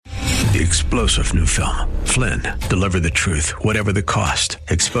The explosive new film, Flynn, deliver the truth, whatever the cost,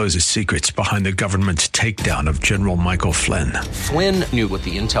 exposes secrets behind the government's takedown of General Michael Flynn. Flynn knew what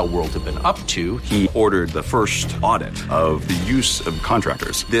the intel world had been up to. He ordered the first audit of the use of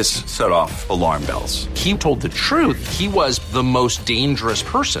contractors. This set off alarm bells. He told the truth. He was the most dangerous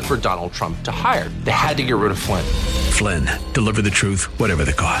person for Donald Trump to hire. They had to get rid of Flynn. Flynn, deliver the truth, whatever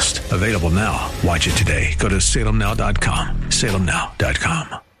the cost. Available now. Watch it today. Go to salemnow.com.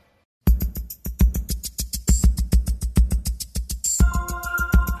 salemnow.com.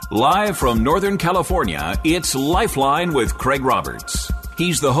 Live from Northern California, it's Lifeline with Craig Roberts.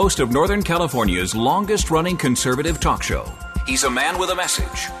 He's the host of Northern California's longest-running conservative talk show. He's a man with a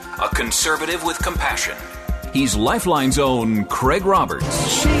message, a conservative with compassion. He's Lifeline's own Craig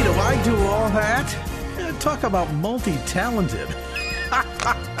Roberts. Gee, do I do all that? Talk about multi-talented.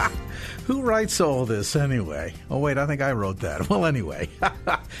 Who writes all this anyway? Oh, wait, I think I wrote that. Well, anyway.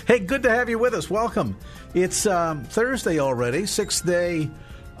 Hey, good to have you with us. Welcome. It's Thursday already, 6th day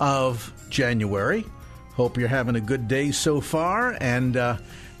of January. Hope you're having a good day so far and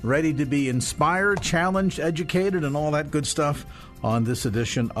ready to be inspired, challenged, educated, and all that good stuff on this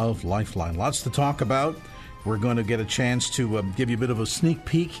edition of Lifeline. Lots to talk about. We're going to get a chance to give you a bit of a sneak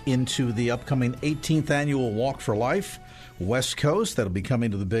peek into the upcoming 18th annual Walk for Life West Coast. That'll be coming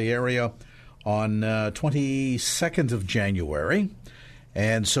to the Bay Area on 22nd of January.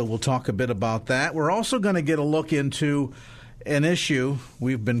 And so we'll talk a bit about that. We're also going to get a look into an issue.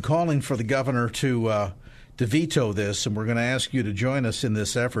 We've been calling for the governor to veto this, and we're going to ask you to join us in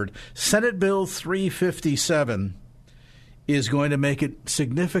this effort. Senate Bill 357 is going to make it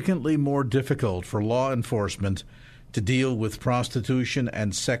significantly more difficult for law enforcement to deal with prostitution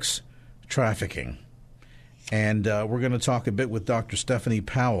and sex trafficking. And we're going to talk a bit with Dr. Stephanie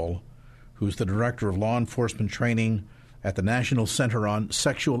Powell, who's the Director of Law Enforcement Training at the National Center on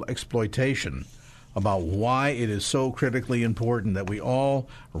Sexual Exploitation, about why it is so critically important that we all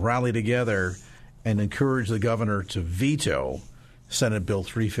rally together and encourage the governor to veto Senate Bill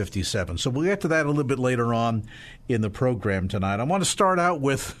 357. So we'll get to that a little bit later on in the program tonight. I want to start out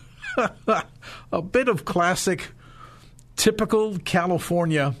with a bit of classic, typical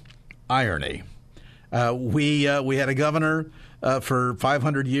California irony. We had a governor for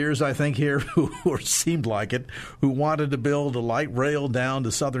 500 years, I think, here, or seemed like it, who wanted to build a light rail down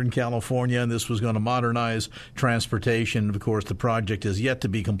to Southern California, and this was going to modernize transportation. Of course, the project is yet to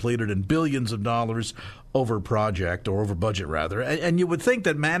be completed, and billions of dollars over budget, rather. And you would think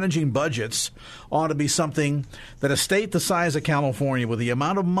that managing budgets ought to be something that a state the size of California, with the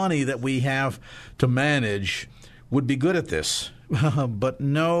amount of money that we have to manage, would be good at this. But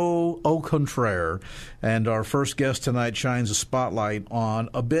no, au contraire. And our first guest tonight shines a spotlight on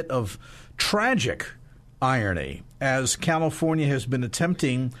a bit of tragic irony as California has been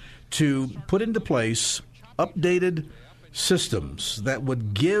attempting to put into place updated systems that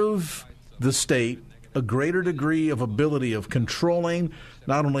would give the state a greater degree of ability of controlling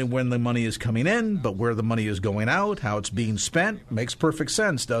not only when the money is coming in, but where the money is going out, how it's being spent. Makes perfect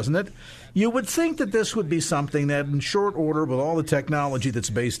sense, doesn't it? You would think that this would be something that in short order, with all the technology that's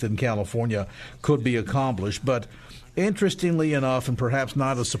based in California, could be accomplished. But interestingly enough, and perhaps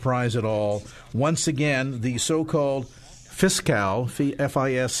not a surprise at all, once again, the so-called FISCAL,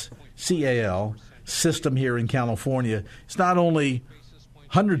 F-I-S-C-A-L, system here in California is not only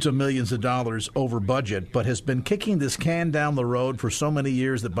hundreds of millions of dollars over budget, but has been kicking this can down the road for so many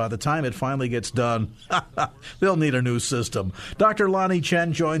years that by the time it finally gets done, they'll need a new system. Dr. Lanhee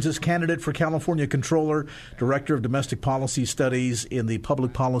Chen joins us, candidate for California Controller, Director of Domestic Policy Studies in the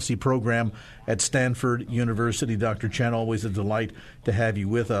Public Policy Program at Stanford University. Dr. Chen, always a delight to have you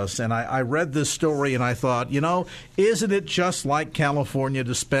with us. And I read this story and I thought, isn't it just like California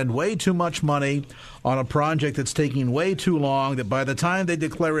to spend way too much money on a project that's taking way too long, that by the time they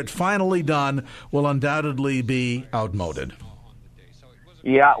declare it finally done will undoubtedly be outmoded?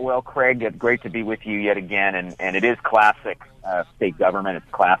 Yeah, well, Craig, it's great to be with you yet again, and it is classic state government.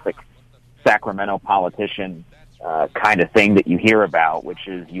 It's classic Sacramento politician kind of thing that you hear about, which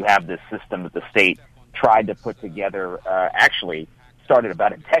is you have this system that the state tried to put together, actually started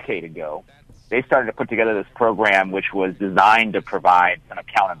about a decade ago. They started to put together this program which was designed to provide some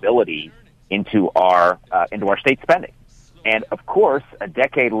accountability into our state spending. And, of course, a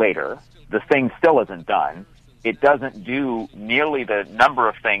decade later, the thing still isn't done. It doesn't do nearly the number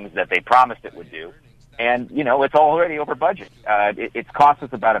of things that they promised it would do. And, it's already over budget. It's cost us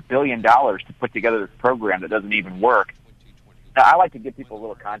about $1 billion to put together this program that doesn't even work. Now, I like to give people a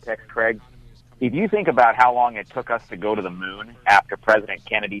little context, Craig. If you think about how long it took us to go to the moon after President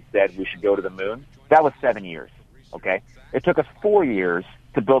Kennedy said we should go to the moon, that was 7 years, okay? It took us 4 years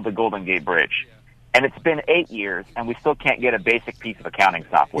to build the Golden Gate Bridge. And it's been 8 years, and we still can't get a basic piece of accounting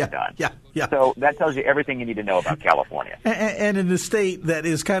software done. Yeah. So that tells you everything you need to know about California. And in a state that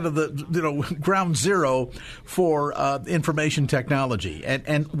is kind of the ground zero for information technology.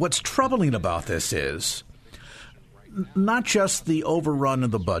 And what's troubling about this is not just the overrun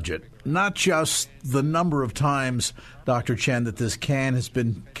of the budget, not just the number of times, Dr. Chen, that this can has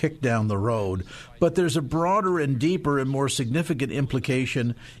been kicked down the road, but there's a broader and deeper and more significant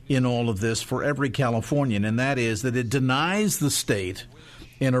implication in all of this for every Californian, and that is that it denies the state,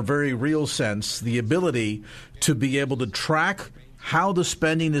 in a very real sense, the ability to be able to track how the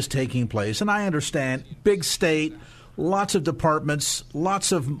spending is taking place. And I understand, big state, lots of departments,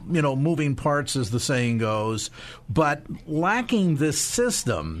 lots of moving parts, as the saying goes, but lacking this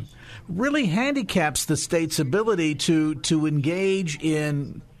system really handicaps the state's ability to engage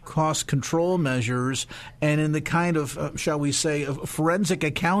in cost control measures and in the kind of, shall we say, of forensic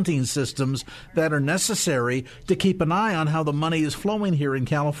accounting systems that are necessary to keep an eye on how the money is flowing here in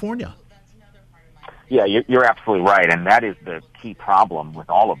California. Yeah, you're absolutely right, and that is the key problem with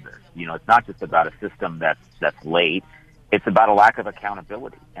all of this. It's not just about a system that's late. It's about a lack of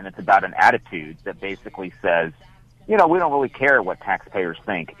accountability, and it's about an attitude that basically says, we don't really care what taxpayers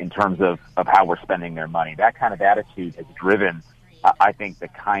think in terms of how we're spending their money. That kind of attitude has driven, I think, the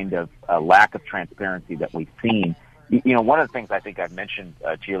kind of lack of transparency that we've seen. One of the things I think I've mentioned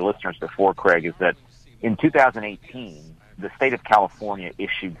to your listeners before, Craig, is that in 2018, the state of California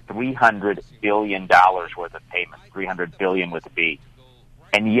issued $300 billion worth of payments, $300 billion with a B.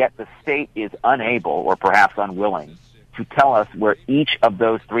 And yet the state is unable, or perhaps unwilling, to tell us where each of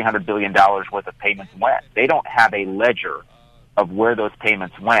those $300 billion worth of payments went. They don't have a ledger of where those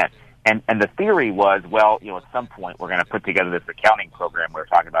payments went. And the theory was, at some point we're going to put together this accounting program we're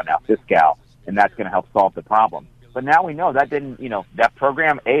talking about now, Fiscal, and that's going to help solve the problem. But now we know that didn't, that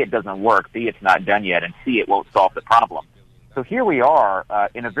program, A, it doesn't work, B, it's not done yet, and C, it won't solve the problem. So here we are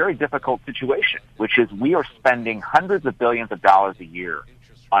in a very difficult situation, which is we are spending hundreds of billions of dollars a year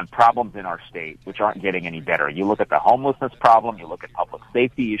on problems in our state which aren't getting any better. You look at the homelessness problem, you look at public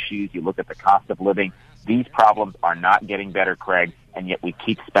safety issues, you look at the cost of living. These problems are not getting better, Craig, and yet we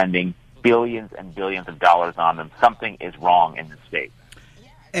keep spending billions and billions of dollars on them. Something is wrong in the state.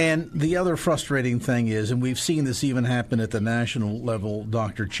 And the other frustrating thing is, and we've seen this even happen at the national level,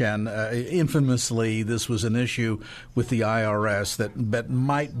 Dr. Chen, infamously, this was an issue with the IRS that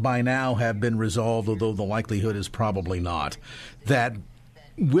might by now have been resolved, although the likelihood is probably not, that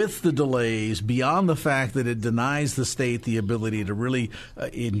with the delays, beyond the fact that it denies the state the ability to really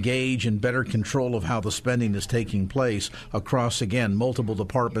engage in better control of how the spending is taking place across, again, multiple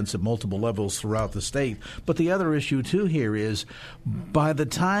departments at multiple levels throughout the state. But the other issue, too, here is by the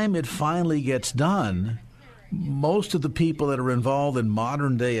time it finally gets done, most of the people that are involved in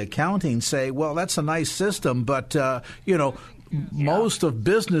modern-day accounting say, well, that's a nice system, but, most of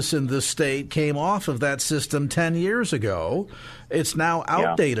business in this state came off of that system 10 years ago. It's now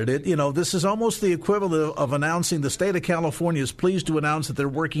outdated. This is almost the equivalent of announcing the state of California is pleased to announce that they're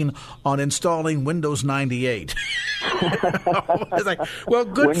working on installing Windows 98. It's like, well,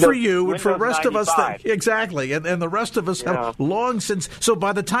 good for you, and for the rest 95. Of us, exactly, and the rest of us have long since. So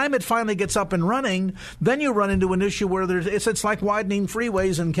by the time it finally gets up and running, then you run into an issue where it's like widening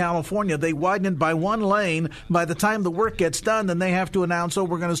freeways in California. They widen it by one lane. By the time the work gets done, then they have to announce,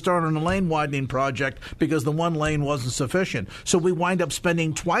 we're going to start on a lane widening project because the one lane wasn't sufficient. So we wind up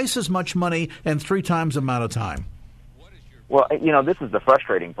spending twice as much money and 3 times the amount of time. Well, this is the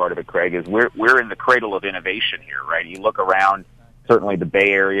frustrating part of it, Craig, is we're in the cradle of innovation here, right? You look around, certainly the Bay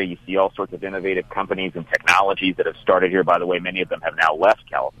Area, you see all sorts of innovative companies and technologies that have started here. By the way, many of them have now left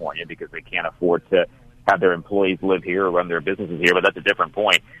California because they can't afford to have their employees live here or run their businesses here, but that's a different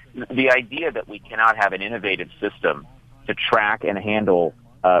point. The idea that we cannot have an innovative system to track and handle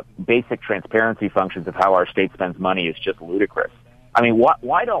basic transparency functions of how our state spends money is just ludicrous. I mean,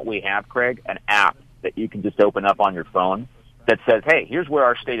 why don't we have, Craig, an app that you can just open up on your phone that says, hey, here's where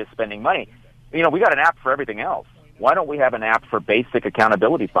our state is spending money? We got an app for everything else. Why don't we have an app for basic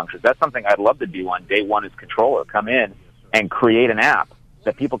accountability functions? That's something I'd love to do on day one as controller, come in and create an app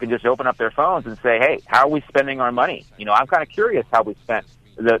that people can just open up their phones and say, hey, how are we spending our money? I'm kind of curious how we spent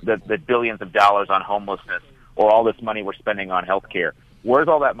the billions of dollars on homelessness or all this money we're spending on health care. Where's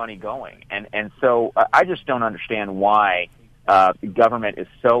all that money going? And so I just don't understand why government is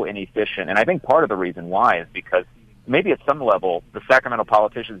so inefficient. And I think part of the reason why is because maybe at some level the Sacramento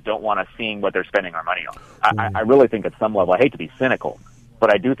politicians don't want us seeing what they're spending our money on. I really think at some level, I hate to be cynical,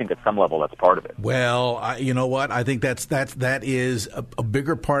 But I do think at some level that's part of it. Well, you know what? I think that is a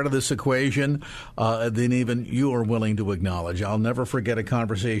bigger part of this equation than even you are willing to acknowledge. I'll never forget a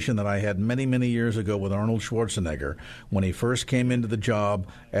conversation that I had many, many years ago with Arnold Schwarzenegger when he first came into the job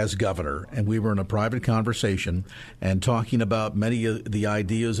as governor, and we were in a private conversation and talking about many of the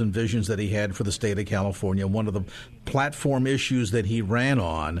ideas and visions that he had for the state of California. One of the platform issues that he ran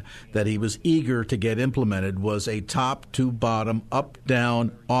on that he was eager to get implemented was a top-to-bottom, up-down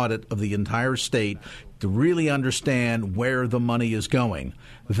audit of the entire state to really understand where the money is going.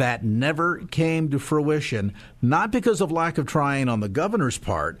 That never came to fruition, not because of lack of trying on the governor's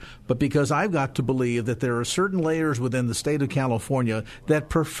part, but because I've got to believe that there are certain layers within the state of California that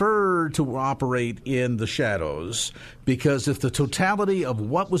prefer to operate in the shadows. Because if the totality of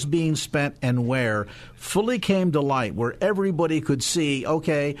what was being spent and where fully came to light, where everybody could see,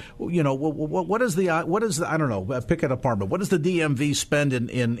 okay, you know, what is the I don't know, pick an apartment. What does the DMV spend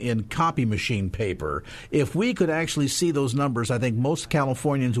in copy machine paper? If we could actually see those numbers, I think most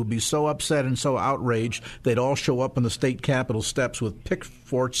Californians would be so upset and so outraged they'd all show up on the state capitol steps with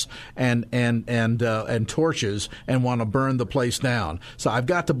pitchforks and torches and want to burn the place down. So I've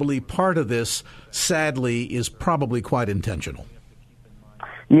got to believe part of this, sadly, is probably quite intentional.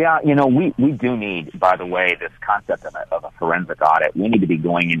 Yeah, you know, we do need, by the way, this concept of a forensic audit. We need to be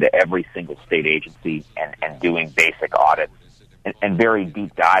going into every single state agency and doing basic audits and very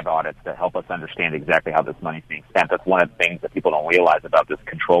deep dive audits to help us understand exactly how this money is being spent. That's one of the things that people don't realize about this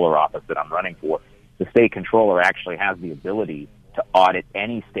controller office that I'm running for. The state controller actually has the ability to audit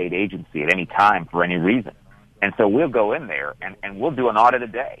any state agency at any time for any reason. And so we'll go in there and we'll do an audit a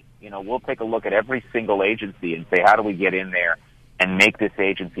day. You know, we'll take a look at every single agency and say, how do we get in there and make this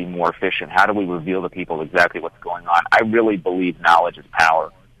agency more efficient? How do we reveal to people exactly what's going on? I really believe knowledge is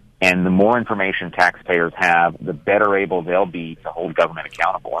power. And the more information taxpayers have, the better able they'll be to hold government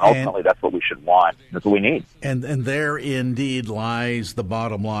accountable. And ultimately, that's what we should want. That's what we need. And there indeed lies the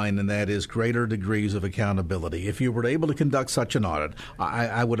bottom line, and that is greater degrees of accountability. If you were able to conduct such an audit,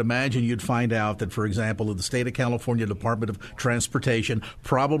 I would imagine you'd find out that, for example, the state of California Department of Transportation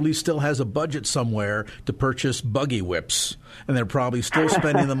probably still has a budget somewhere to purchase buggy whips. And they're probably still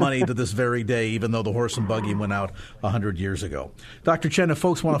spending the money to this very day, even though the horse and buggy went out 100 years ago. Dr. Chen, if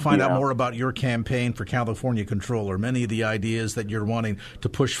folks want to find out more about your campaign for California Controller, many of the ideas that you're wanting to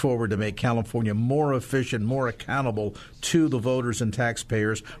push forward to make California more efficient, more accountable to the voters and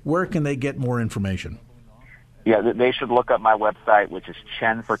taxpayers, where can they get more information? Yeah, they should look up my website, which is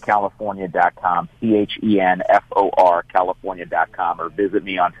chenforcalifornia.com, CHENFOR California.com, or visit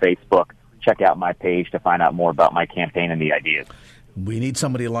me on Facebook. Check out my page to find out more about my campaign and the ideas. We need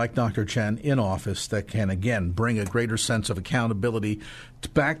somebody like Dr. Chen in office that can, again, bring a greater sense of accountability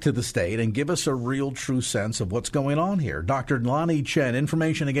back to the state and give us a real, true sense of what's going on here. Dr. Lanhee Chen,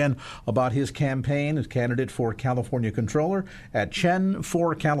 information again about his campaign as candidate for California Controller at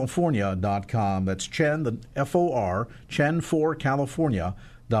chenforcalifornia.com. That's Chen, the F-O-R,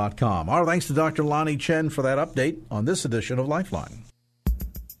 chenforcalifornia.com. Our thanks to Dr. Lanhee Chen for that update on this edition of Lifeline.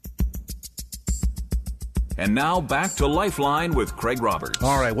 And now back to Lifeline with Craig Roberts.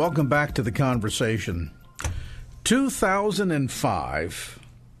 All right, welcome back to the conversation. 2005,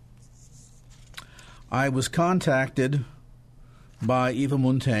 I was contacted by Eva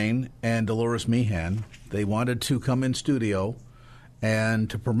Montaigne and Dolores Meehan. They wanted to come in studio and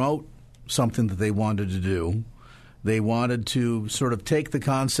to promote something that they wanted to do. They wanted to sort of take the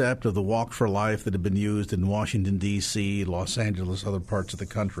concept of the Walk for Life that had been used in Washington, D.C., Los Angeles, other parts of the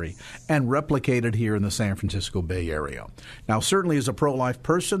country, and replicate it here in the San Francisco Bay Area. Now, certainly as a pro-life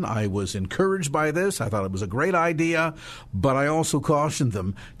person, I was encouraged by this. I thought it was a great idea, but I also cautioned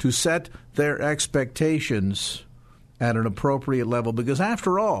them to set their expectations at an appropriate level because,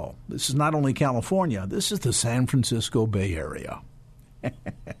 after all, this is not only California, this is the San Francisco Bay Area.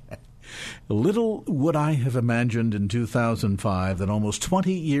 Little would I have imagined in 2005 that almost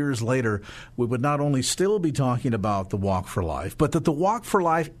 20 years later we would not only still be talking about the Walk for Life, but that the Walk for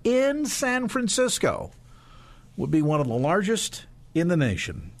Life in San Francisco would be one of the largest in the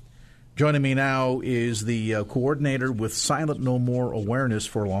nation. Joining me now is the coordinator with Silent No More Awareness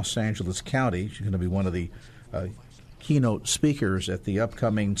for Los Angeles County. She's going to be one of the keynote speakers at the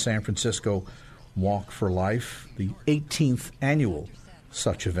upcoming San Francisco Walk for Life, the 18th annual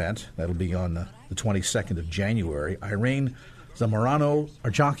such event. That'll be on the 22nd of January. Irene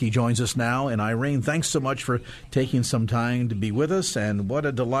Zamorano-Archaki joins us now. And Irene, thanks so much for taking some time to be with us. And what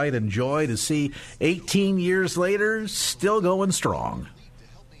a delight and joy to see 18 years later, still going strong.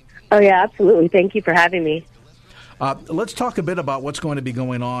 Oh, yeah, absolutely. Thank you for having me. Let's talk a bit about what's going to be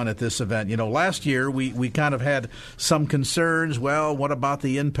going on at this event. You know, last year we kind of had some concerns. Well, what about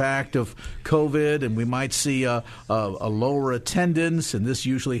the impact of COVID? And we might see a lower attendance, and this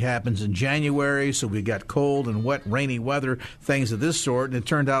usually happens in January, so we got cold and wet, rainy weather, things of this sort. And it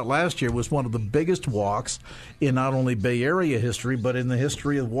turned out last year was one of the biggest walks in not only Bay Area history, but in the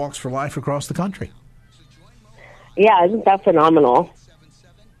history of Walks for Life across the country. Yeah, isn't that phenomenal?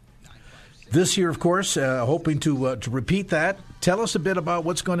 This year, of course, hoping to repeat that. Tell us a bit about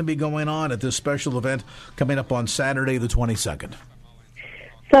what's going to be going on at this special event coming up on Saturday the 22nd.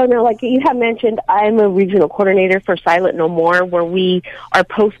 So now, like you have mentioned, I'm a regional coordinator for Silent No More, where we are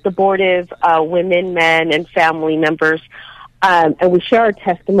post-abortive women, men, and family members, and we share our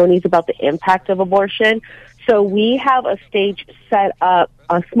testimonies about the impact of abortion. So we have a stage set up,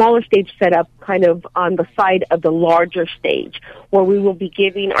 a smaller stage set up kind of on the side of the larger stage, where we will be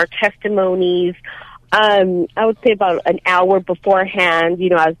giving our testimonies, I would say about an hour beforehand, you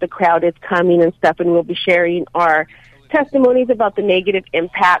know, as the crowd is coming and stuff, and we'll be sharing our testimonies about the negative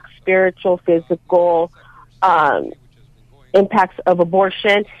impacts, spiritual, physical, impacts of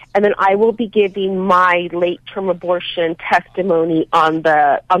abortion. And then I will be giving my late-term abortion testimony on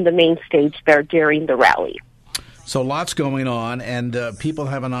the main stage there during the rally. So lots going on, and people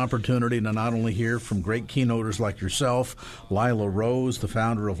have an opportunity to not only hear from great keynoters like yourself. Lila Rose, the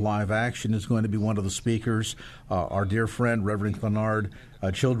founder of Live Action, is going to be one of the speakers. Our dear friend, Reverend Clenard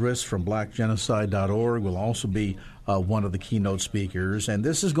Childress from blackgenocide.org will also be one of the keynote speakers. And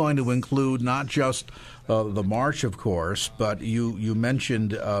this is going to include not just the march, of course, but you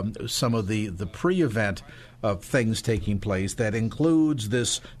mentioned some of the pre-event things taking place. That includes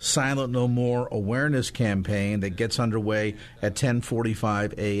this Silent No More awareness campaign that gets underway at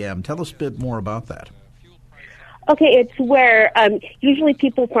 10:45 a.m. Tell us a bit more about that. Okay, it's where usually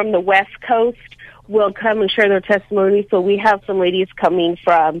people from the West Coast will come and share their testimony. So we have some ladies coming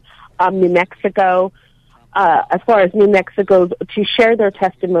from New Mexico, as far as New Mexico, to share their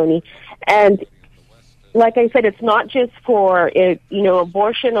testimony. And like I said, it's not just for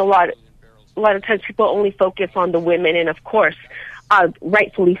abortion. A lot of times people only focus on the women, and of course,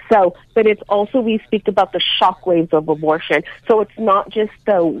 rightfully so, but it's also, we speak about the shockwaves of abortion. So it's not just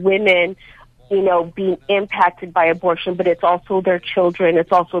the women, being impacted by abortion, but it's also their children,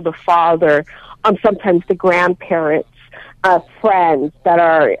 it's also the father, sometimes the grandparents, friends that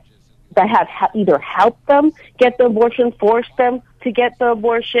have either helped them get the abortion, forced them to get the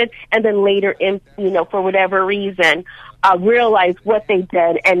abortion, and then later, for whatever reason, realize what they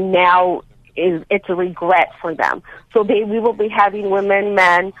did, and now it's a regret for them. So we will be having women,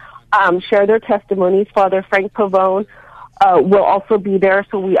 men, share their testimonies. Father Frank Pavone will also be there,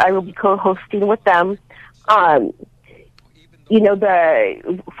 so I will be co-hosting with them.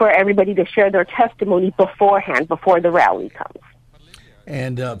 For everybody to share their testimony beforehand, before the rally comes.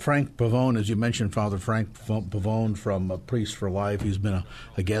 And Frank Pavone, as you mentioned, Father Frank Pavone from Priest for Life, he's been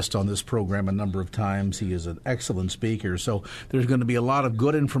a guest on this program a number of times. He is an excellent speaker. So there's going to be a lot of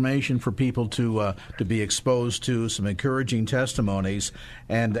good information for people to be exposed to, some encouraging testimonies,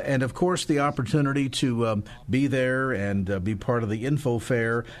 and of course the opportunity to be there and be part of the info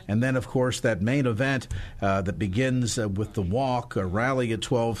fair. And then, of course, that main event that begins with the walk, a rally at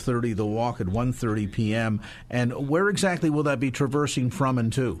 12:30, the walk at 1:30 p.m. And where exactly will that be traversing from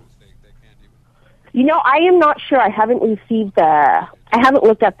and to? I am not sure. I haven't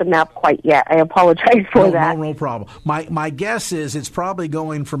looked at the map quite yet. I apologize for that. No problem. My guess is it's probably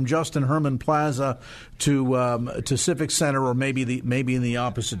going from Justin Herman Plaza to Civic Center, or maybe in the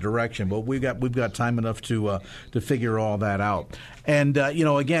opposite direction. But we've got time enough to figure all that out. And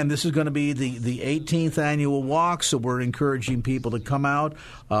again, this is going to be the 18th annual walk, so we're encouraging people to come out,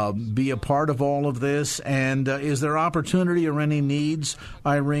 be a part of all of this. And is there opportunity or any needs,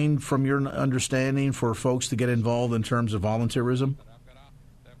 Irene, from your understanding, for folks to get involved in terms of volunteerism?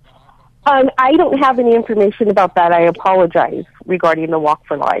 I don't have any information about that. I apologize regarding the Walk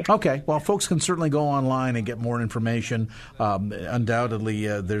for Life. Okay. Well, folks can certainly go online and get more information. Undoubtedly,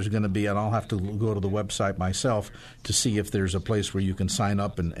 there's going to be, and I'll have to go to the website myself to see if there's a place where you can sign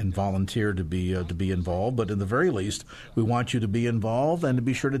up and volunteer to be involved. But in the very least, we want you to be involved and to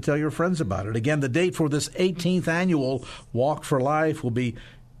be sure to tell your friends about it. Again, the date for this 18th annual Walk for Life will be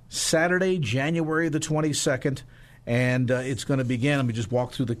Saturday, January the 22nd, And it's going to begin, let me just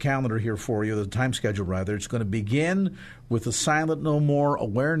walk through the calendar here for you, the time schedule rather. It's going to begin with the Silent No More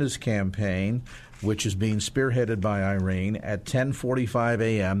awareness campaign, which is being spearheaded by Irene at 10:45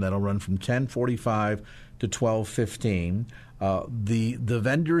 a.m. That'll run from 10:45 to 12:15. The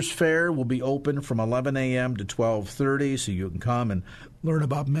vendors fair will be open from 11 a.m. to 12:30, so you can come and learn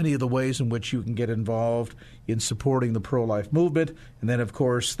about many of the ways in which you can get involved in supporting the pro-life movement. And then, of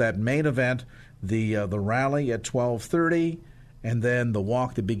course, that main event, the rally at 12:30, and then the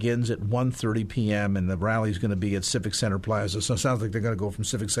walk that begins at 1:30 p.m., and the rally is going to be at Civic Center Plaza. So it sounds like they're going to go from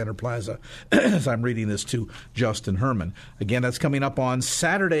Civic Center Plaza, as I'm reading this, to Justin Herman. Again, that's coming up on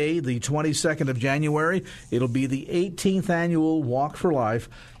Saturday, the 22nd of January. It'll be the 18th annual Walk for Life,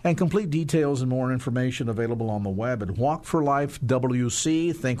 and complete details and more information available on the web at Walk for Life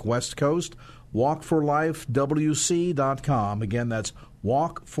WC, think West Coast, walkforlifewc.com. Again, that's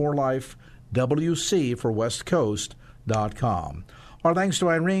Walk for Life WC for West Coast.com. Our thanks to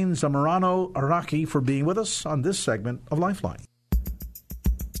Irene Zamorano-Araki for being with us on this segment of Lifeline.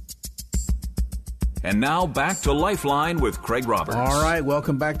 And now back to Lifeline with Craig Roberts. All right,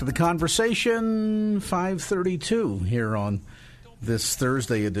 welcome back to the conversation. 5:32 here on this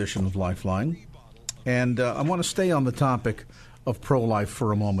Thursday edition of Lifeline. And I want to stay on the topic of pro-life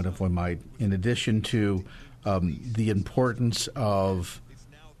for a moment, if we might, in addition to the importance of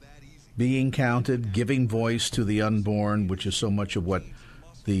being counted, giving voice to the unborn, which is so much of what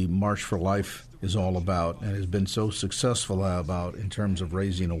the March for Life is all about and has been so successful about in terms of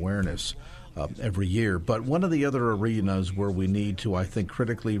raising awareness every year. But one of the other arenas where we need to, I think,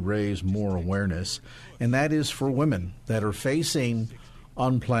 critically raise more awareness, and that is for women that are facing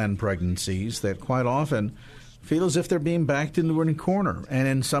unplanned pregnancies that quite often feel as if they're being backed into a corner, and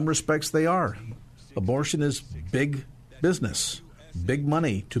in some respects they are. Abortion is big business. Big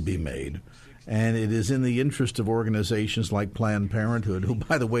money to be made, and it is in the interest of organizations like Planned Parenthood, who,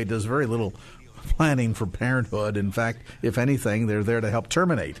 by the way, does very little planning for parenthood. In fact, if anything, they're there to help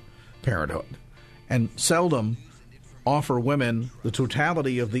terminate parenthood and seldom offer women the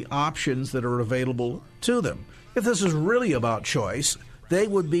totality of the options that are available to them. If this is really about choice, they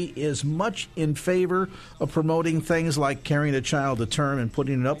would be as much in favor of promoting things like carrying a child to term and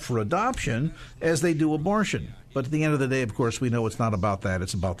putting it up for adoption as they do abortion. But at the end of the day, of course, we know it's not about that.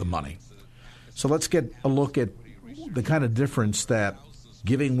 It's about the money. So let's get a look at the kind of difference that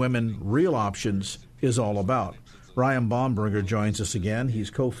giving women real options is all about. Ryan Baumberger joins us again. He's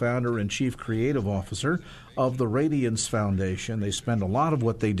co-founder and chief creative officer of the Radiance Foundation. They spend a lot of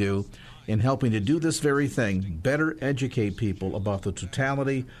what they do in helping to do this very thing, better educate people about the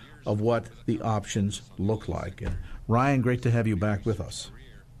totality of what the options look like. And Ryan, great to have you back with us.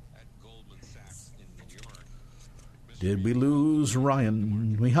 Did we lose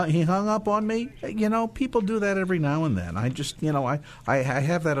Ryan? He hung up on me? You know, people do that every now and then. I just, I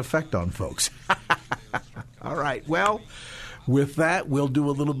have that effect on folks. All right. Well, with that, we'll do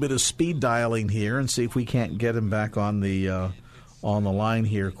a little bit of speed dialing here and see if we can't get him back on the line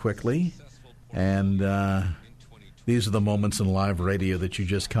here quickly. And these are the moments in live radio that you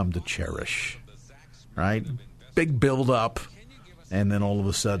just come to cherish, right? Big build up, and then all of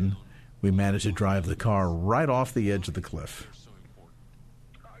a sudden, we managed to drive the car right off the edge of the cliff.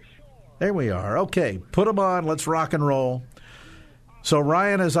 There we are. Okay, put them on. Let's rock and roll. So,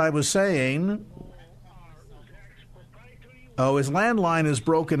 Ryan, as I was saying, his landline is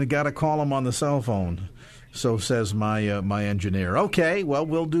broken and got to call him on the cell phone. So says my engineer. Okay, well,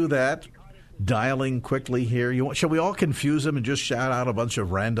 we'll do that. Dialing quickly here. Shall we all confuse him and just shout out a bunch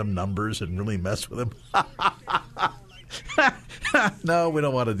of random numbers and really mess with him? No, we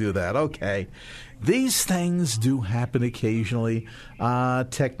don't want to do that. Okay. These things do happen occasionally.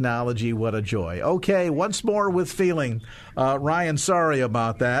 Technology, what a joy. Okay, once more with feeling. Ryan, sorry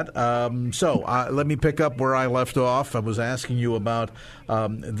about that. Let me pick up where I left off. I was asking you about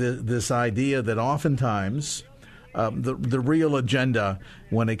this idea that oftentimes the real agenda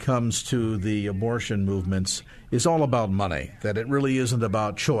when it comes to the abortion movements is all about money, that it really isn't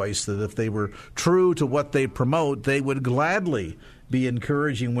about choice, that if they were true to what they promote, they would gladly be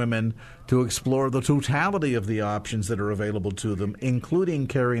encouraging women to explore the totality of the options that are available to them, including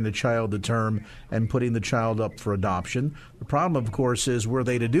carrying a child to term and putting the child up for adoption. The problem, of course, is were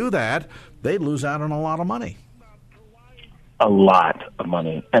they to do that, they'd lose out on a lot of money. A lot of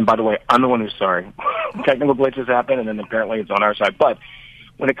money. And by the way, I'm the one who's sorry. Technical glitches happen, and then apparently it's on our side. But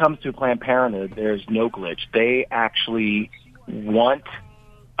when it comes to Planned Parenthood, there's no glitch. They actually want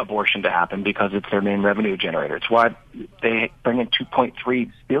abortion to happen because it's their main revenue generator. It's why they bring in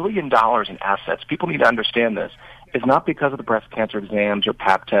 $2.3 billion in assets. People need to understand this. It's not because of the breast cancer exams or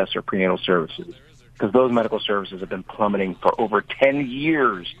Pap tests or prenatal services. because those medical services have been plummeting for over 10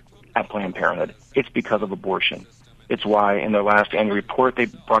 years at Planned Parenthood. It's because of abortion. It's why in their last annual report they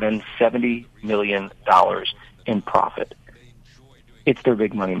brought in $70 million in profit. It's their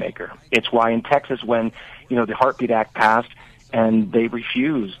big money maker. It's why in Texas, when the Heartbeat Act passed and they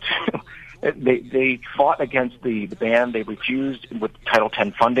refused, they fought against the ban. They refused with Title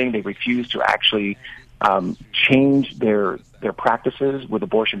X funding. They refused to actually change their practices, with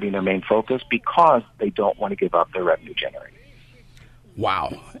abortion being their main focus, because they don't want to give up their revenue generating.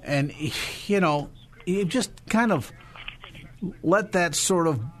 Wow. And, you just kind of let that sort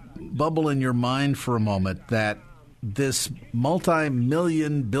of bubble in your mind for a moment, that this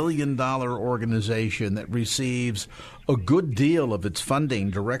multi-million, billion-dollar organization that receives a good deal of its funding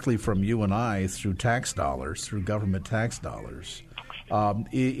directly from you and I through tax dollars, through government tax dollars,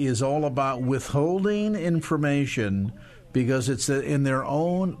 is all about withholding information because it's in their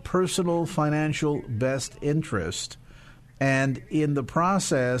own personal financial best interest. And in the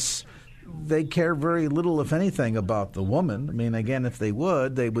process, they care very little, if anything, about the woman. I mean, again, if they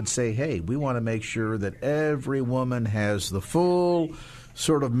would say, hey, we want to make sure that every woman has the full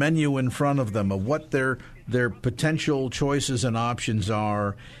sort of menu in front of them of what their potential choices and options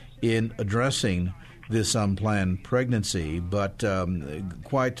are in addressing this unplanned pregnancy. But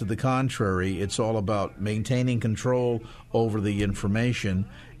quite to the contrary, it's all about maintaining control over the information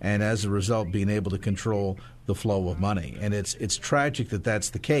and, as a result, being able to control the flow of money. And it's tragic that that's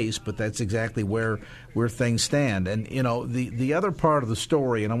the case, but that's exactly where things stand. And, the other part of the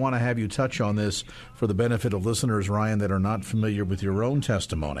story, and I want to have you touch on this for the benefit of listeners, Ryan, that are not familiar with your own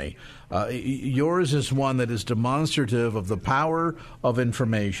testimony. Yours is one that is demonstrative of the power of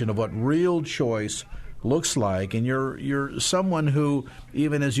information, of what real choice looks like. And you're someone who,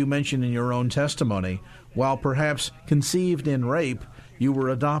 even as you mentioned in your own testimony, while perhaps conceived in rape, you were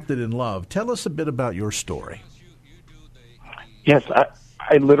adopted in love. Tell us a bit about your story. Yes,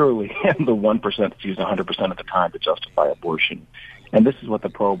 I literally am the 1% that's used 100% of the time to justify abortion. And this is what the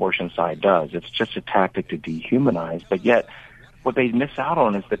pro-abortion side does. It's just a tactic to dehumanize. But yet, what they miss out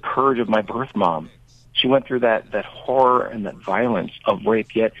on is the courage of my birth mom. She went through that horror and that violence of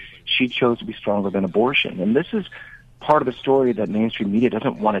rape, yet she chose to be stronger than abortion. And this is part of the story that mainstream media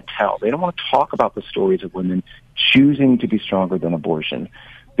doesn't want to tell. They don't want to talk about the stories of women choosing to be stronger than abortion,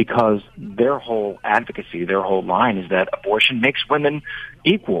 because their whole advocacy, their whole line is that abortion makes women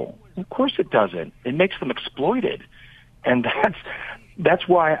equal. Of course it doesn't. It makes them exploited. And that's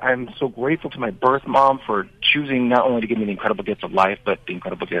why I'm so grateful to my birth mom for choosing not only to give me the incredible gift of life, but the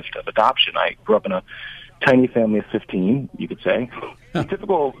incredible gift of adoption. I grew up in a tiny family of 15, you could say. A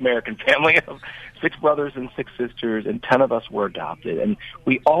typical American family of 6 brothers and 6 sisters, and 10 of us were adopted. And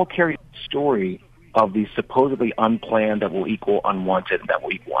we all carry the story of the supposedly unplanned that will equal unwanted and that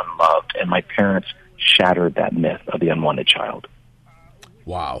will equal unloved. And my parents shattered that myth of the unwanted child.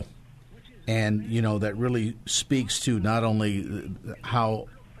 Wow. And, that really speaks to not only how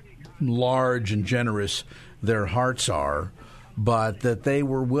large and generous their hearts are, but that they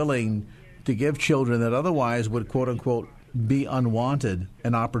were willing to give children that otherwise would, quote unquote, be unwanted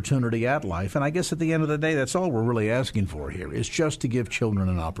an opportunity at life. And I guess at the end of the day, that's all we're really asking for here, is just to give children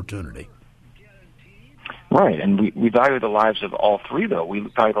an opportunity. Right. And we value the lives of all 3, though. We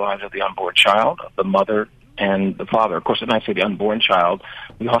value the lives of the unborn child, of the mother, and the father. Of course, when I say the unborn child,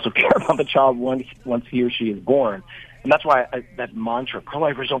 we also care about the child once he or she is born. And that's why that mantra,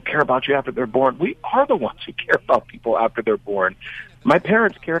 pro-lifers don't care about you after they're born. We are the ones who care about people after they're born. My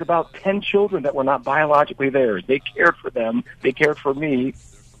parents cared about 10 children that were not biologically theirs. They cared for them. They cared for me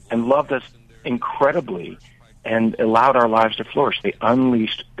and loved us incredibly and allowed our lives to flourish. They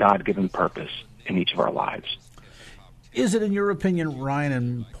unleashed God-given purpose in each of our lives. Is it, in your opinion, Ryan,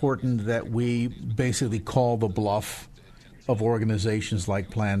 important that we basically call the bluff of organizations like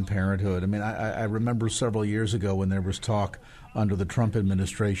Planned Parenthood? I mean, I remember several years ago when there was talk under the Trump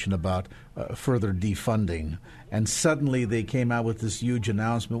administration about further defunding, and suddenly they came out with this huge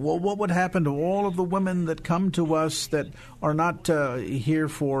announcement. Well, what would happen to all of the women that come to us that are not here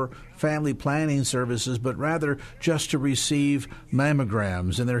for family planning services, but rather just to receive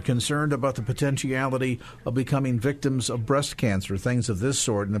mammograms, and they're concerned about the potentiality of becoming victims of breast cancer, things of this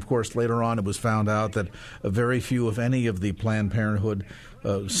sort. And, of course, later on it was found out that very few, if any, of the Planned Parenthood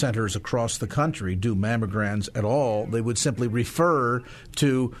centers across the country do mammograms at all. They would simply refer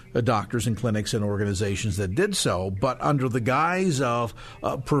to doctors centers and clinics and organizations that did so, but under the guise of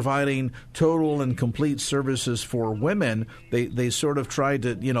providing total and complete services for women, they sort of tried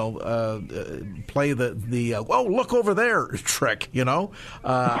to, play the oh, look over there trick, So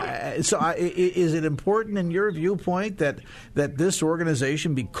is it important in your viewpoint that this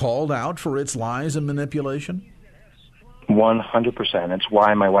organization be called out for its lies and manipulation? 100%. It's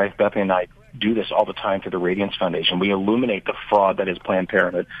why my wife Bethany and I do this all the time for the Radiance Foundation. We illuminate the fraud that is Planned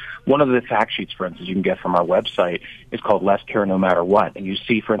Parenthood. One of the fact sheets, for instance, you can get from our website is called Less Care No Matter What. And you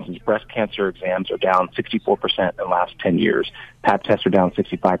see, for instance, breast cancer exams are down 64% in the last 10 years. Pap tests are down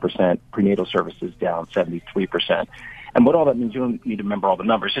 65%. Prenatal services down 73%. And what all that means, you don't need to remember all the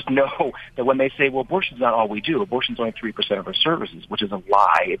numbers. Just know that when they say, well, abortion's not all we do, abortion's only 3% of our services, which is a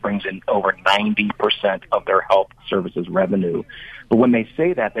lie. It brings in over 90% of their health services revenue. But when they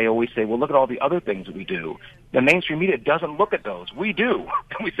say that, they always say, well, look at all the other things that we do. The mainstream media doesn't look at those. We do.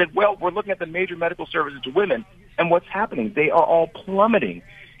 And we said, well, we're looking at the major medical services to women, and what's happening? They are all plummeting.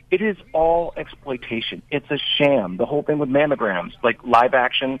 It is all exploitation. It's a sham. The whole thing with mammograms, like Live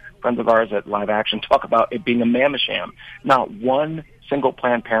Action, friends of ours at Live Action talk about it being a mammo sham. Not one single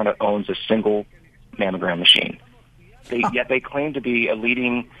Planned Parenthood owns a single mammogram machine. Yet they claim to be a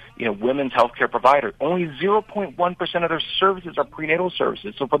leading, women's healthcare provider. Only 0.1% of their services are prenatal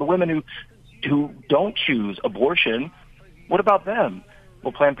services. So for the women who don't choose abortion, what about them?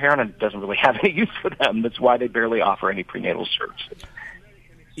 Well, Planned Parenthood doesn't really have any use for them. That's why they barely offer any prenatal services.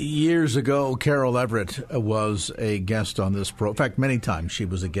 Years ago, Carol Everett was a guest on this program. In fact, many times she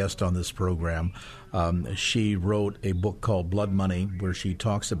was a guest on this program. She wrote a book called Blood Money, where she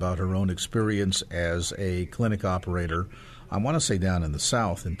talks about her own experience as a clinic operator, I want to say down in the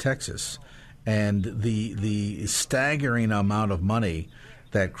South, in Texas, and the staggering amount of money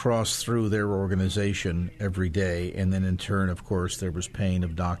that crossed through their organization every day. And then in turn, of course, there was paying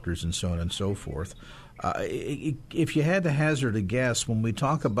of doctors and so on and so forth. If you had to hazard a guess, when we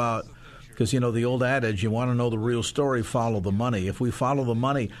talk about, because, the old adage, you want to know the real story, follow the money. If we follow the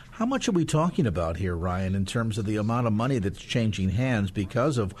money, how much are we talking about here, Ryan, in terms of the amount of money that's changing hands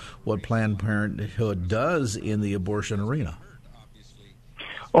because of what Planned Parenthood does in the abortion arena?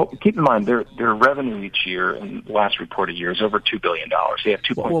 Well, keep in mind, their revenue each year in the last reported year is over $2 billion. They have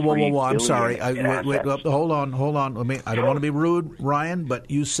 $2.3 billion. I'm sorry. Wait, hold on. I don't want to be rude, Ryan,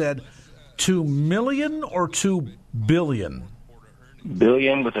 but you said 2 million or 2 billion?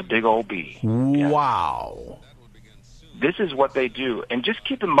 Billion with a big old B. Wow. This is what they do. And just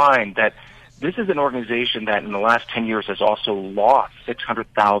keep in mind that this is an organization that in the last 10 years has also lost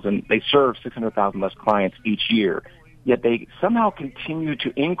 600,000. They serve 600,000 less clients each year. Yet they somehow continue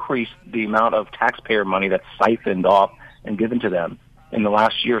to increase the amount of taxpayer money that's siphoned off and given to them. In the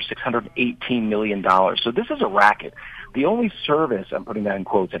last year, $618 million. So this is a racket. The only service, I'm putting that in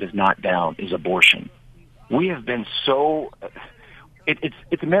quotes, that is not down is abortion. We have been so...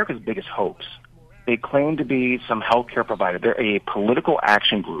 It's America's biggest hoax. They claim to be some healthcare provider. They're a political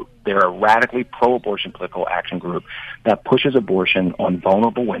action group. They're a radically pro-abortion political action group that pushes abortion on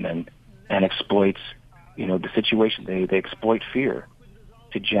vulnerable women and exploits, the situation. They exploit fear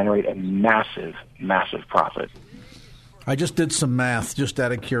to generate a massive, massive profit. I just did some math, just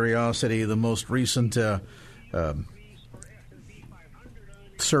out of curiosity. The most recent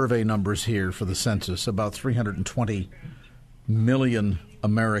survey numbers here for the census, about 320 million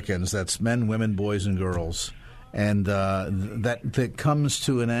Americans. That's men, women, boys, and girls. And that comes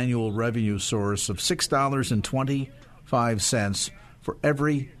to an annual revenue source of $6.25 for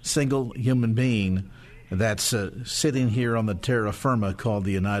every single human being that's sitting here on the terra firma called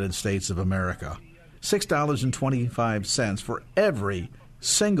the United States of America. $6.25 for every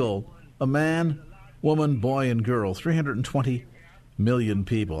single man, woman, boy, and girl. 320 million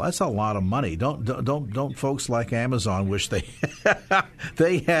people. That's a lot of money. Don't folks like Amazon wish they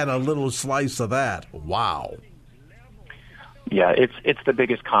they had a little slice of that? Wow. Yeah, it's the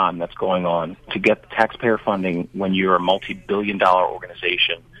biggest con that's going on to get taxpayer funding when you're a multi-billion-dollar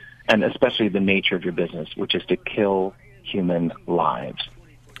organization, and especially the nature of your business, which is to kill human lives.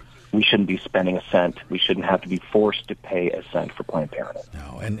 We shouldn't be spending a cent. We shouldn't have to be forced to pay a cent for Planned Parenthood.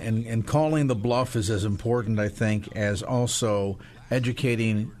 No, and calling the bluff is as important, I think, as also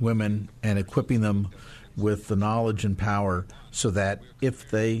educating women and equipping them with the knowledge and power so that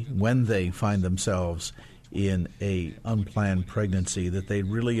when they find themselves in a unplanned pregnancy, that they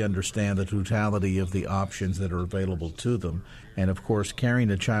really understand the totality of the options that are available to them. And, of course,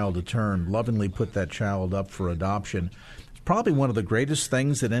 carrying a child to term, lovingly put that child up for adoption. Probably one of the greatest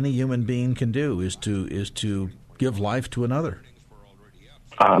things that any human being can do is to give life to another.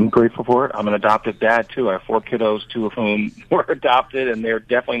 I'm grateful for it. I'm an adopted dad, too. I have 4 kiddos, 2 of whom were adopted, and they're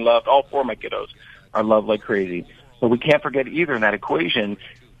definitely loved. All 4 of my kiddos are loved like crazy. But we can't forget either in that equation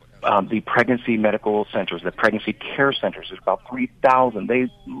the pregnancy medical centers, the pregnancy care centers. There's about 3,000.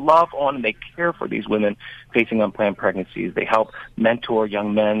 They love on and they care for these women facing unplanned pregnancies. They help mentor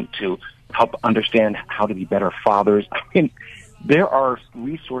young men to help understand how to be better fathers. I mean, there are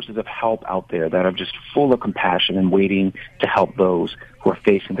resources of help out there that are just full of compassion and waiting to help those who are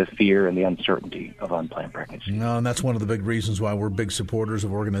facing the fear and the uncertainty of unplanned pregnancy. No, and that's one of the big reasons why we're big supporters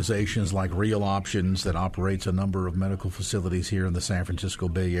of organizations like Real Options that operates a number of medical facilities here in the San Francisco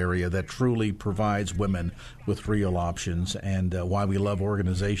Bay Area that truly provides women with real options, and why we love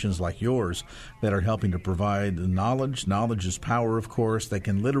organizations like yours that are helping to provide knowledge. Knowledge is power, of course, that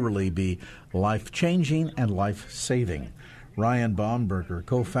can literally be life-changing and life-saving. Ryan Bomberger,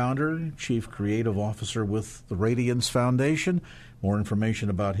 co-founder, chief creative officer with the Radiance Foundation. More information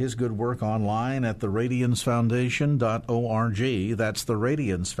about his good work online at theradiancefoundation.org. That's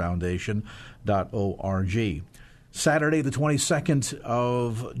theradiancefoundation.org. Saturday, the 22nd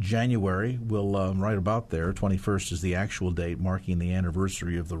of January, we'll right about there. 21st is the actual date, marking the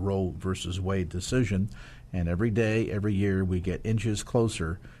anniversary of the Roe versus Wade decision. And every day, every year, we get inches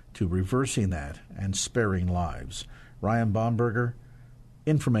closer to reversing that and sparing lives. Ryan Bomberger,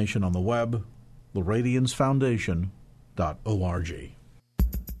 information on the web, theradiancefoundation.org.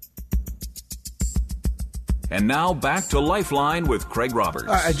 And now back to Lifeline with Craig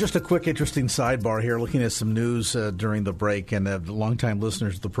Roberts. Just a quick, interesting sidebar here, looking at some news during the break. And longtime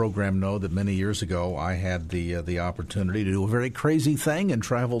listeners of the program know that many years ago I had the opportunity to do a very crazy thing and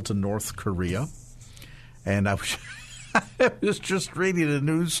travel to North Korea. And I was just reading a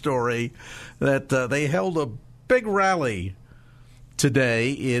news story that they held a big rally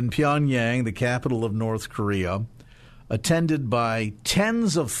today in Pyongyang, the capital of North Korea, attended by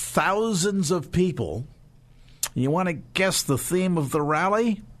tens of thousands of people. You want to guess the theme of the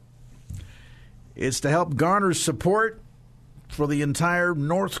rally? It's to help garner support for the entire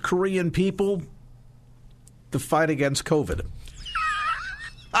North Korean people to fight against COVID.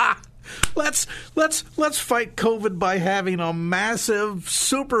 Let's fight COVID by having a massive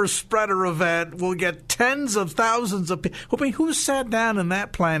super spreader event. We'll get tens of thousands of people. I mean, who sat down in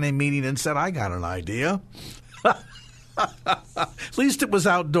that planning meeting and said, I got an idea? At least it was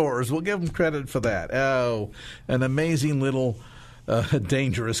outdoors. We'll give them credit for that. Oh, an amazing little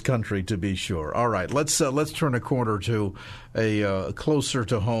dangerous country, to be sure. All right, let's turn a corner to a closer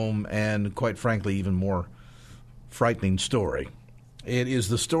to home and, quite frankly, even more frightening story. It is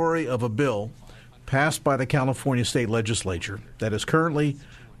the story of a bill passed by the California State Legislature that is currently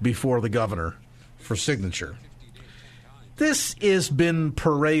before the governor for signature. This has been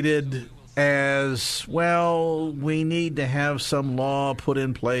paraded as, well, we need to have some law put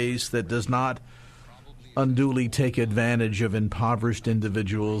in place that does not unduly take advantage of impoverished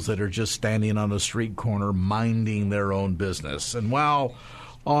individuals that are just standing on a street corner minding their own business. And while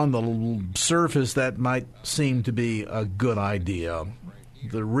on the surface that might seem to be a good idea,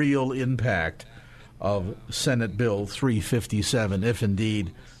 the real impact of Senate Bill 357, if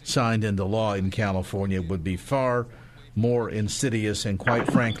indeed signed into law in California, would be far more insidious and,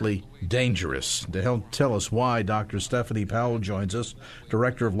 quite frankly, dangerous. To help tell us why, Dr. Stephanie Powell joins us,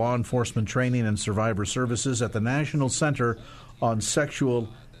 Director of Law Enforcement Training and Survivor Services at the National Center on Sexual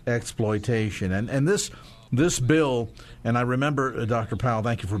Exploitation. And this bill, and I remember, Dr. Powell,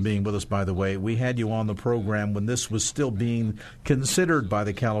 thank you for being with us, by the way. We had you on the program when this was still being considered by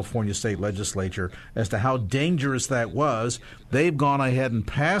the California State Legislature as to how dangerous that was. They've gone ahead and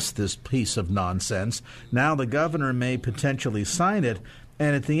passed this piece of nonsense. Now the governor may potentially sign it,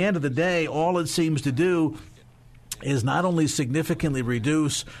 and at the end of the day, all it seems to do is not only significantly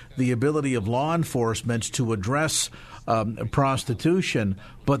reduce the ability of law enforcement to address prostitution,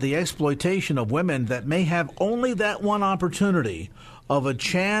 but the exploitation of women that may have only that one opportunity of a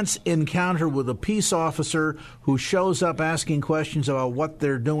chance encounter with a peace officer who shows up asking questions about what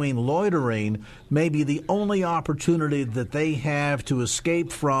they're doing, loitering, may be the only opportunity that they have to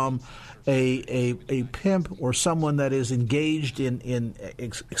escape from a pimp or someone that is engaged in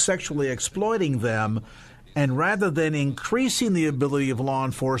sexually exploiting them. And rather than increasing the ability of law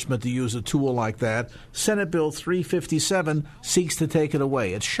enforcement to use a tool like that, Senate Bill 357 seeks to take it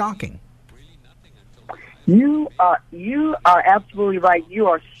away. It's shocking. You are absolutely right. You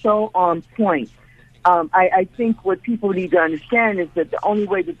are so on point. I think what people need to understand is that the only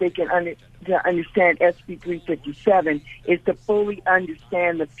way that they can understand SB 357 is to fully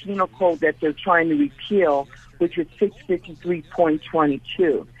understand the penal code that they're trying to repeal, which is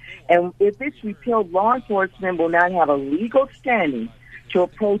 653.22. And if it's repealed, law enforcement will not have a legal standing to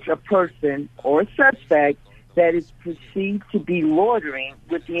approach a person or suspect that is perceived to be loitering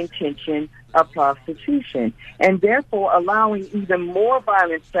with the intention of prostitution, and therefore allowing even more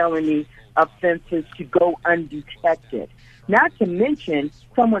violent felony offenses to go undetected. Not to mention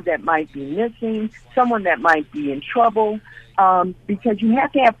someone that might be missing, someone that might be in trouble, because you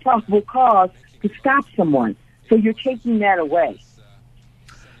have to have probable cause to stop someone. So you're taking that away.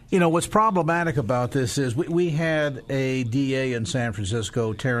 You know, what's problematic about this is we had a DA in San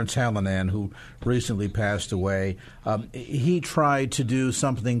Francisco, Terrence Hallinan, who recently passed away. He tried to do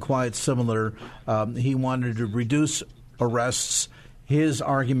something quite similar. He wanted to reduce arrests. His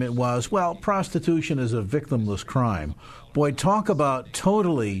argument was, well, prostitution is a victimless crime. Boy, talk about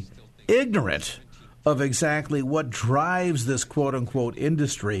totally ignorant of exactly what drives this quote-unquote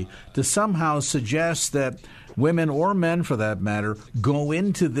industry to somehow suggest that women or men, for that matter, go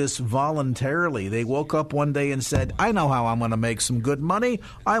into this voluntarily. They woke up one day and said, I know how I'm going to make some good money.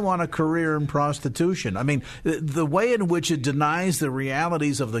 I want a career in prostitution. I mean, the way in which it denies the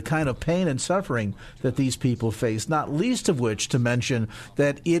realities of the kind of pain and suffering that these people face, not least of which to mention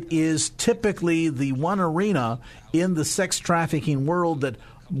that it is typically the one arena in the sex trafficking world that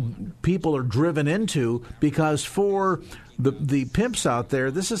people are driven into, because for the pimps out there,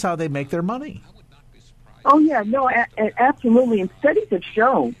 this is how they make their money. Oh, yeah, no, absolutely. And studies have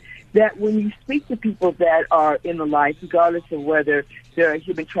shown that when you speak to people that are in the life, regardless of whether they're a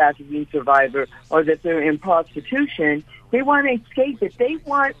human trafficking survivor or that they're in prostitution, they want to escape it. They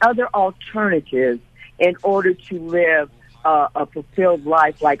want other alternatives in order to live a fulfilled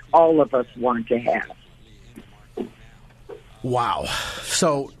life like all of us want to have. Wow.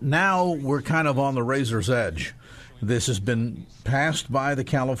 So now we're kind of on the razor's edge. This has been passed by the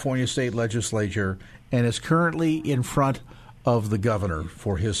California State Legislature and is currently in front of the governor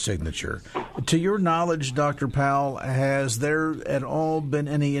for his signature. To your knowledge, Dr. Powell, has there at all been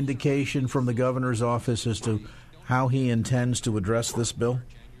any indication from the governor's office as to how he intends to address this bill?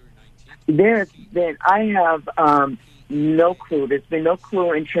 I have no clue. There's been no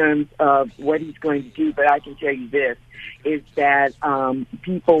clue in terms of what he's going to do, but I can tell you this, is that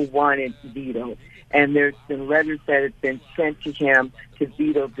people wanted to veto. And there's been letters that have been sent to him to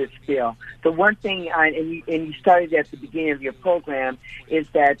veto this bill. The one thing, and you started at the beginning of your program, is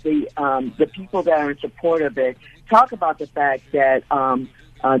that the people that are in support of it talk about the fact that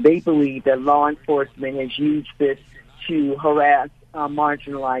they believe that law enforcement has used this to harass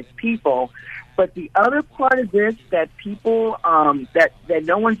marginalized people. But the other part of this that people that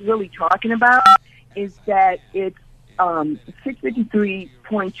no one's really talking about is that it's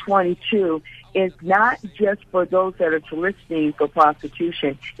 653.22 is not just for those that are soliciting for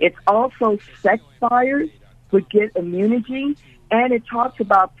prostitution. It's also sex buyers would get immunity, and it talks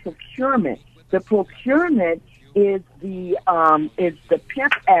about procurement. The procurement is the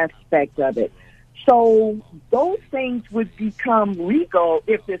pimp aspect of it. So those things would become legal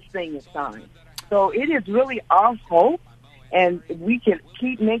if this thing is signed. So it is really our hope, and we can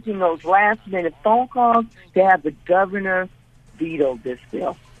keep making those last-minute phone calls to have the governor veto this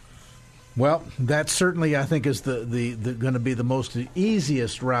bill. Well, that certainly, I think, is the going to be the most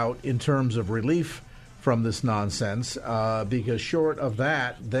easiest route in terms of relief from this nonsense, because short of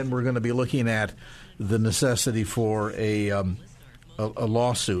that, then we're going to be looking at the necessity for a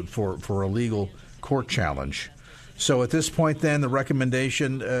lawsuit for a legal court challenge. So at this point, then, the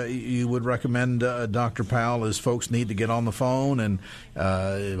recommendation you would recommend, Dr. Powell, is folks need to get on the phone and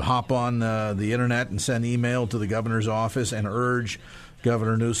hop on the Internet and send email to the governor's office and urge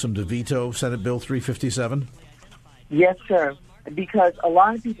Governor Newsom to veto Senate Bill 357? Yes, sir, because a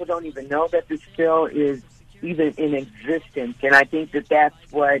lot of people don't even know that this bill is even in existence, and I think that that's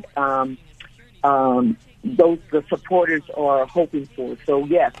what the supporters are hoping for. So,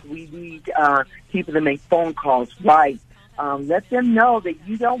 yes, we need people to make phone calls, right? Let them know that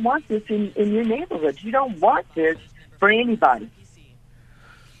you don't want this in your neighborhood. You don't want this for anybody.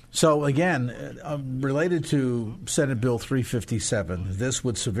 So, again, related to Senate Bill 357, this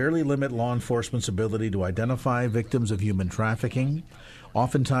would severely limit law enforcement's ability to identify victims of human trafficking.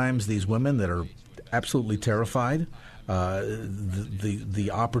 Oftentimes, these women that are absolutely terrified, the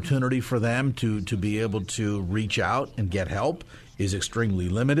opportunity for them to be able to reach out and get help is extremely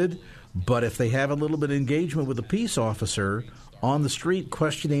limited. But if they have a little bit of engagement with a peace officer on the street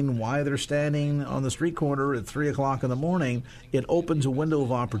questioning why they're standing on the street corner at 3 o'clock in the morning, it opens a window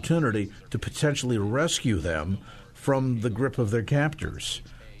of opportunity to potentially rescue them from the grip of their captors.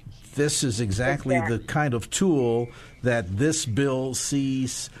 This is exactly the kind of tool that this bill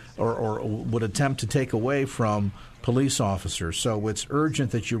sees or would attempt to take away from police officers. So it's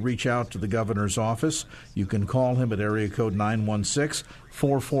urgent that you reach out to the governor's office. You can call him at area code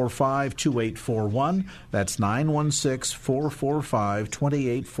 916-445-2841. That's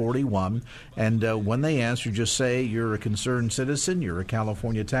 916-445-2841. And when they answer, just say you're a concerned citizen, you're a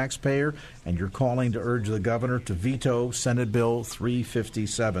California taxpayer, and you're calling to urge the governor to veto Senate Bill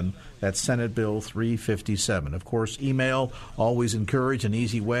 357. That's Senate Bill 357. Of course, email, always encourage, an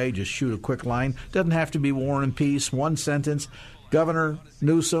easy way. Just shoot a quick line. Doesn't have to be War and Peace. One sentence. Governor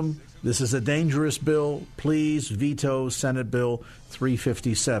Newsom, this is a dangerous bill. Please veto Senate Bill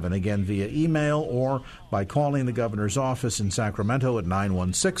 357. Again, via email or by calling the governor's office in Sacramento at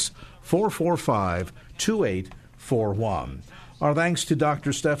 916-445-2841. Our thanks to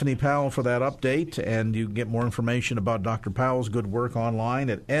Dr. Stephanie Powell for that update, and you can get more information about Dr. Powell's good work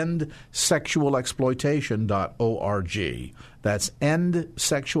online at endsexualexploitation.org. That's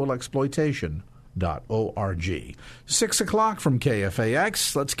endsexualexploitation.org. 6 o'clock from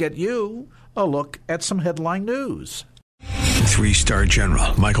KFAX. Let's get you a look at some headline news. 3-star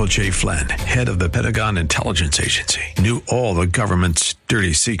General Michael J. Flynn, head of the Pentagon Intelligence Agency, knew all the government's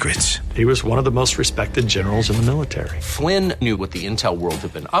dirty secrets. He was one of the most respected generals in the military. Flynn knew what the intel world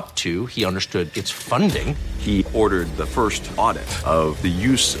had been up to. He understood its funding. He ordered the first audit of the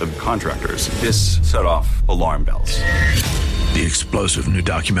use of contractors. This set off alarm bells. The explosive new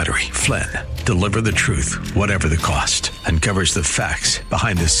documentary, Flynn, Deliver the Truth, Whatever the Cost, uncovers the facts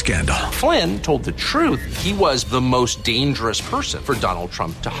behind this scandal. Flynn told the truth. He was the most dangerous person for Donald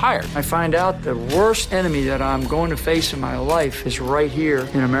Trump to hire. I find out the worst enemy that I'm going to face in my life is right here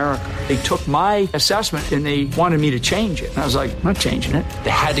in America. They took my assessment and they wanted me to change it. And I was like, I'm not changing it.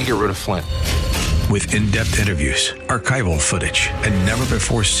 They had to get rid of Flynn. With in-depth interviews, archival footage, and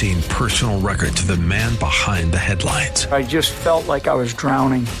never-before-seen personal records of the man behind the headlines. I just felt like I was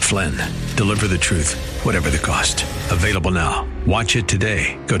drowning. Flynn, Deliver the Truth, Whatever the Cost. Available now. Watch it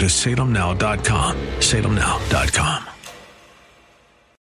today. Go to salemnow.com. salemnow.com.